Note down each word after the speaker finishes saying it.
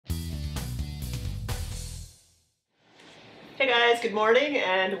guys, good morning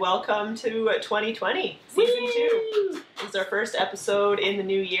and welcome to 2020, Season 2. This is our first episode in the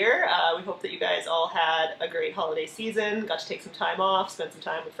new year. We hope that you guys all had a great holiday season, got to take some time off, spend some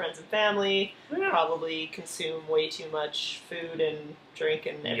time with friends and family, probably consume way too much food and drink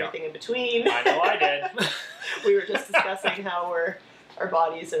and everything in between. I know I did. We were just discussing how our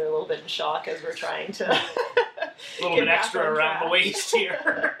bodies are a little bit in shock as we're trying to a little bit extra around the waist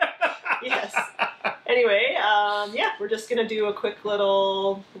here. Yes. Anyway, yeah, we're just going to do a quick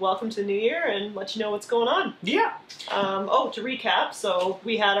little welcome to the new year and let you know what's going on. Yeah. Oh, to recap, so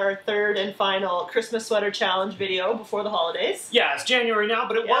we had our third and final Christmas sweater challenge video before the holidays. Yeah, it's January now,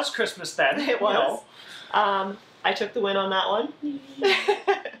 but it was Christmas then. It was. I took the win on that one,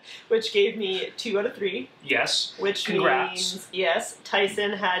 which gave me 2 out of 3. Yes. Which means, yes,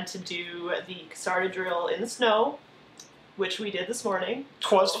 Tyson had to do the Casarda drill in the snow, which we did this morning.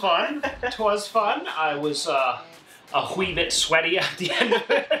 'Twas fun. 'Twas fun. I was a wee bit sweaty at the end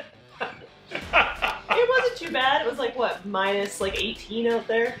of it. It wasn't too bad. It was like, what, minus like 18 out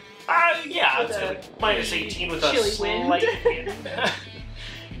there? Yeah, it's like minus 18 with a slight wind.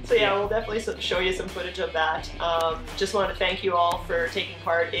 So yeah, we'll definitely show you some footage of that. Just want to thank you all for taking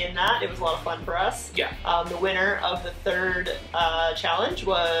part in that. It was a lot of fun for us. Yeah. The winner of the third challenge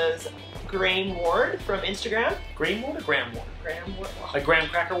was Graham Ward from Instagram. Graham Ward or Graham Ward? Graham Ward. Like Graham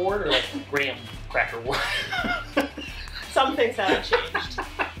Cracker Ward or like Graham Cracker Ward? Some things haven't changed.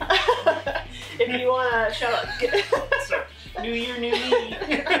 If you want to shout out. New year, new me.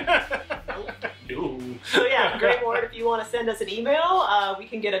 No. So yeah, Graham Ward, if you want to send us an email, we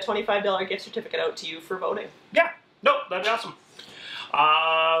can get a $25 gift certificate out to you for voting. Yeah. No, that'd be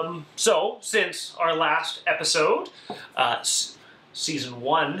awesome. So, since our last episode, Season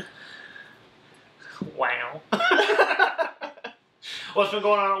 1, wow. What's been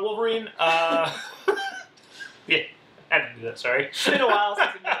going on at Wolverine? Yeah, I had to do that, sorry. It's been a while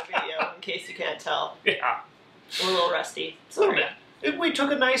since we've done a video, in case you can't tell. Yeah. We're a little rusty. A little bit. We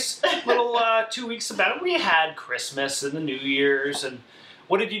took a nice little 2 weeks about. We had Christmas and the New Year's, and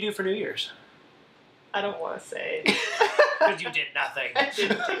what did you do for New Year's? I don't want to say. Because you did nothing. I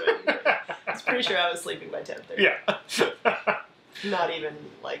didn't do anything. I was pretty sure I was sleeping by 10:30. Yeah. Not even,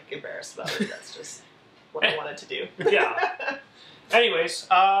 like, embarrassed about it. That's just what I wanted to do. Yeah. Anyways,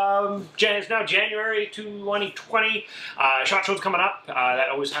 it's now January 2020. SHOT Show's coming up. That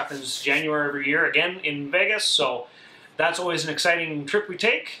always happens January every year, again in Vegas. So that's always an exciting trip we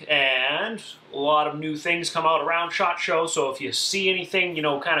take, and a lot of new things come out around SHOT Show. So if you see anything, you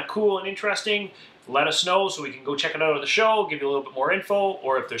know, kind of cool and interesting, let us know so we can go check it out at the show, give you a little bit more info,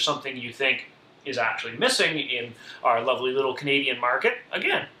 or if there's something you think is actually missing in our lovely little Canadian market,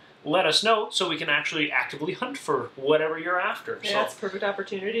 again, let us know so we can actually actively hunt for whatever you're after. Yeah, so it's a perfect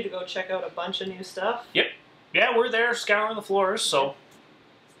opportunity to go check out a bunch of new stuff. Yep. Yeah, we're there scouring the floors, so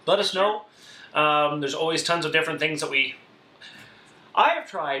let us know. There's always tons of different things that I have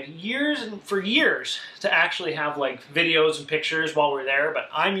tried for years to actually have like videos and pictures while we're there, but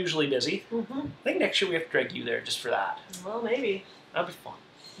I'm usually busy. I think next year we have to drag you there just for that. Well, maybe. That'd be fun.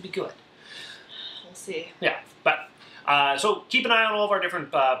 It'd be good. We'll see. Yeah, but so keep an eye on all of our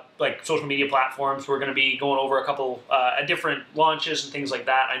different like social media platforms. We're going to be going over a couple different launches and things like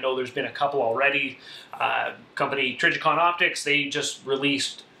that. I know there's been a couple already. Company Trigicon Optics, they just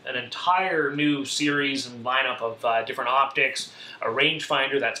released an entire new series and lineup of different optics. A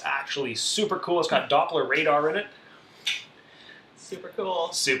rangefinder that's actually super cool. It's got Doppler radar in it. Super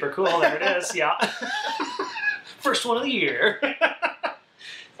cool. Super cool. There it is. Yeah. First one of the year.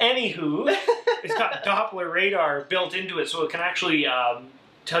 Anywho, it's got Doppler radar built into it, so it can actually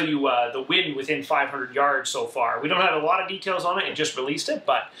tell you the wind within 500 yards so far. We don't have a lot of details on it. It just released it,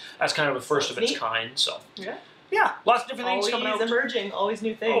 but that's kind of the first of its kind. So yeah, lots of different things coming out. Always emerging, always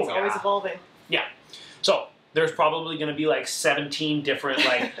new things, always evolving. Yeah. So there's probably going to be like 17 different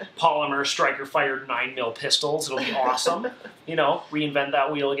like polymer striker-fired 9mm pistols. It'll be awesome. You know, reinvent that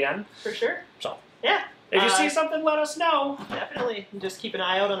wheel again. For sure. So yeah. If you see something, let us know. Definitely. Just keep an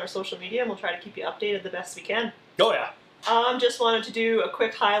eye out on our social media, and we'll try to keep you updated the best we can. Oh, yeah. Just wanted to do a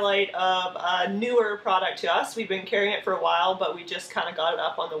quick highlight of a newer product to us. We've been carrying it for a while, but we just kind of got it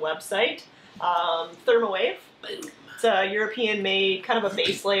up on the website. Thermowave. It's a European-made, kind of a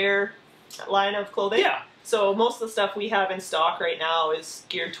base layer line of clothing. Yeah. So most of the stuff we have in stock right now is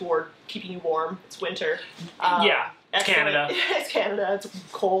geared toward keeping you warm. It's winter. Yeah. Canada. It's Canada. It's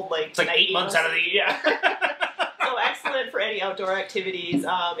cold, like it's like 8 months out of the year. So excellent for any outdoor activities.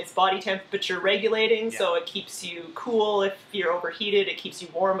 It's body temperature regulating, so it keeps you cool if you're overheated. It keeps you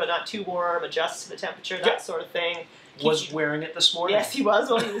warm, but not too warm. Adjusts to the temperature, that sort of thing. Was wearing it this morning. Yes, he was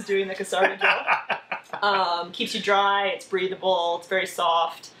while he was doing the Casarda drill. Keeps you dry, it's breathable, it's very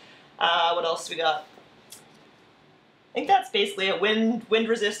soft. What else do we got? I think that's basically it. Wind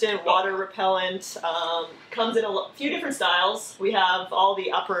resistant, water repellent. Comes in a few different styles. We have all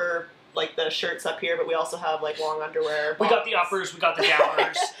the upper, like the shirts up here, but we also have like long underwear. We got the uppers, we got the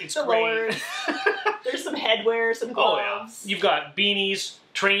downers. It's the great. lowers. There's some headwear, some gloves. Oh yeah. You've got beanies,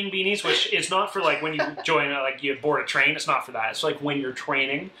 train beanies, which is not for like when you join, like you board a train. It's not for that. It's like when you're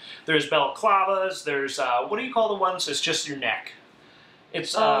training. There's balaclavas. There's what do you call the ones? It's just your neck.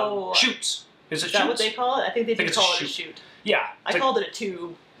 It's shoots. Is that what they call it? I think they do call it a shoot. Yeah. I called it a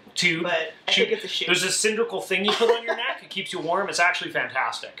tube. But I think it's a shoot. There's a cylindrical thing you put on your neck. It keeps you warm. It's actually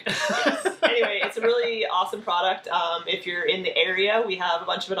fantastic. Yes. Anyway, it's a really awesome product. If you're in the area, we have a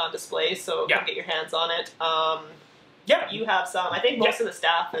bunch of it on display, so come get your hands on it. Yeah, you have some. I think most of the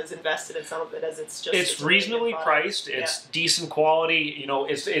staff has invested in some of it, as it's reasonably priced. It's decent quality. You know,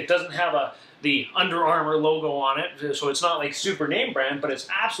 it doesn't have the Under Armour logo on it, so it's not like super name brand, but it's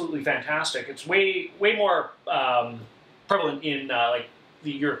absolutely fantastic. It's way more prevalent in like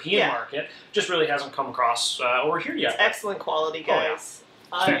the European market. Just really hasn't come across over here yet. It's excellent quality, guys.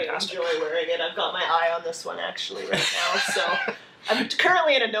 I enjoy wearing it. I've got my eye on this one actually right now, so I'm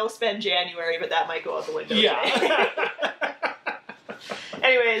currently in a no-spend January, but that might go out the window today.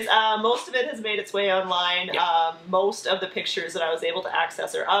 Anyways, most of it has made its way online. Most of the pictures that I was able to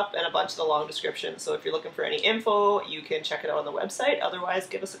access are up, and a bunch of the long descriptions. So if you're looking for any info, you can check it out on the website. Otherwise,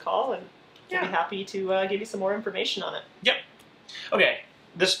 give us a call, and we'll be happy to give you some more information on it. Yep. Okay,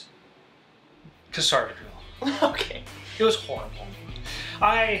 this cassava drill. Okay. It was horrible.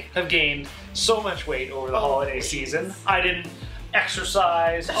 I have gained so much weight over the holiday season. I didn't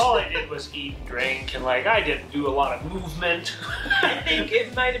exercise. All I did was eat and drink, and like I didn't do a lot of movement. I think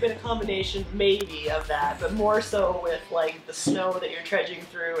it might have been a combination maybe of that, but more so with like the snow that you're trudging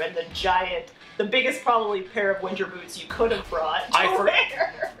through and the biggest probably pair of winter boots you could have brought to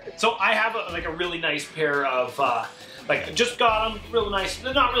wear. So I have a really nice pair of like just got them, real nice.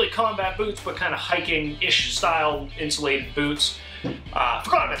 They're not really combat boots, but kind of hiking-ish style insulated boots. Forgot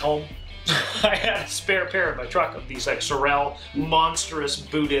them at home. I had a spare pair in my truck of these like Sorel monstrous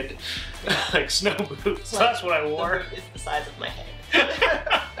booted like snow boots. So that's what I wore. The boot is the size of my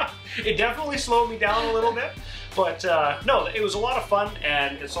head. It definitely slowed me down a little bit, but no, it was a lot of fun,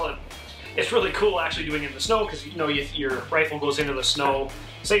 and it's really cool actually doing it in the snow, because you know your rifle goes into the snow,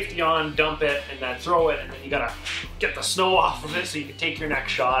 safety on, dump it, and then throw it, and then you gotta get the snow off of it so you can take your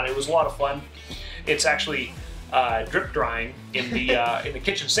next shot. It was a lot of fun. It's actually drip drying in the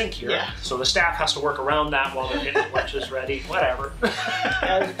kitchen sink here, so the staff has to work around that while they're getting lunches ready. Whatever.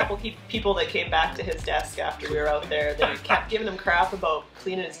 Yeah, there's a couple people that came back to his desk after we were out there. They kept giving him crap about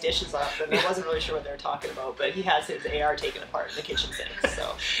cleaning his dishes up, and I wasn't really sure what they were talking about. But he has his AR taken apart in the kitchen sink,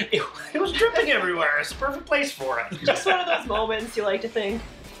 so it was dripping everywhere. It's the perfect place for it. Just one of those moments you like to think,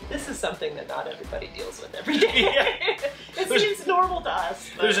 this is something that not everybody deals with every day. It seems normal to us.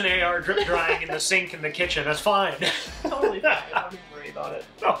 But there's an AR drip drying in the sink in the kitchen. That's fine. Totally fine. I don't even worry about it.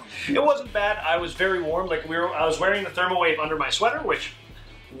 No, it wasn't bad. I was very warm. Like I was wearing the Thermowave under my sweater, which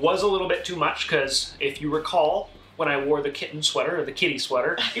was a little bit too much, because if you recall, when I wore the kitten sweater, or the kitty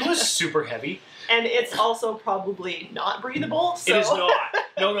sweater, it was super heavy. And it's also probably not breathable. So it is not.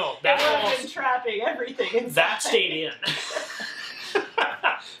 No. That would have been trapping everything inside. That stayed in.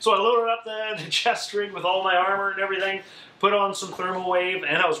 So I loaded up the chest rig with all my armor and everything, put on some Thermowave,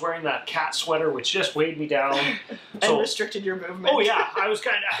 and I was wearing that cat sweater, which just weighed me down. And restricted your movement. Oh yeah, I was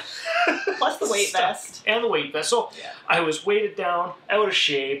kind of... Plus the weight vest. And the weight vest. So I was weighted down, out of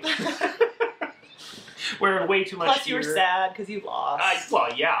shape, wearing way too much Plus gear. you were sad because you lost.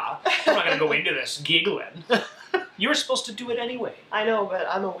 Well, yeah. I'm not going to go into this giggling. You were supposed to do it anyway. I know, but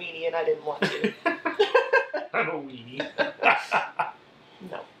I'm a weenie and I didn't want to. I'm a weenie.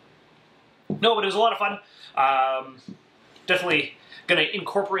 No. No, but it was a lot of fun. Definitely going to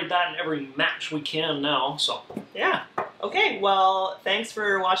incorporate that in every match we can now. So yeah. Okay, well, thanks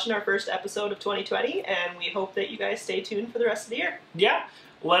for watching our first episode of 2020, and we hope that you guys stay tuned for the rest of the year. Yeah.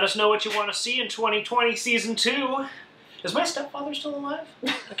 Let us know what you want to see in 2020 Season 2. Is my stepfather still alive?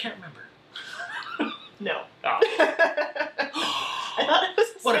 I can't remember. No. Oh. I thought it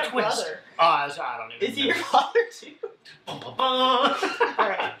was his what a twist. brother. I don't even know. Is he your father too? Bum, bum, bum. All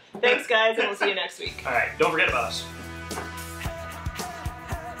right. Thanks, guys, and we'll see you next week. All right. Don't forget about us.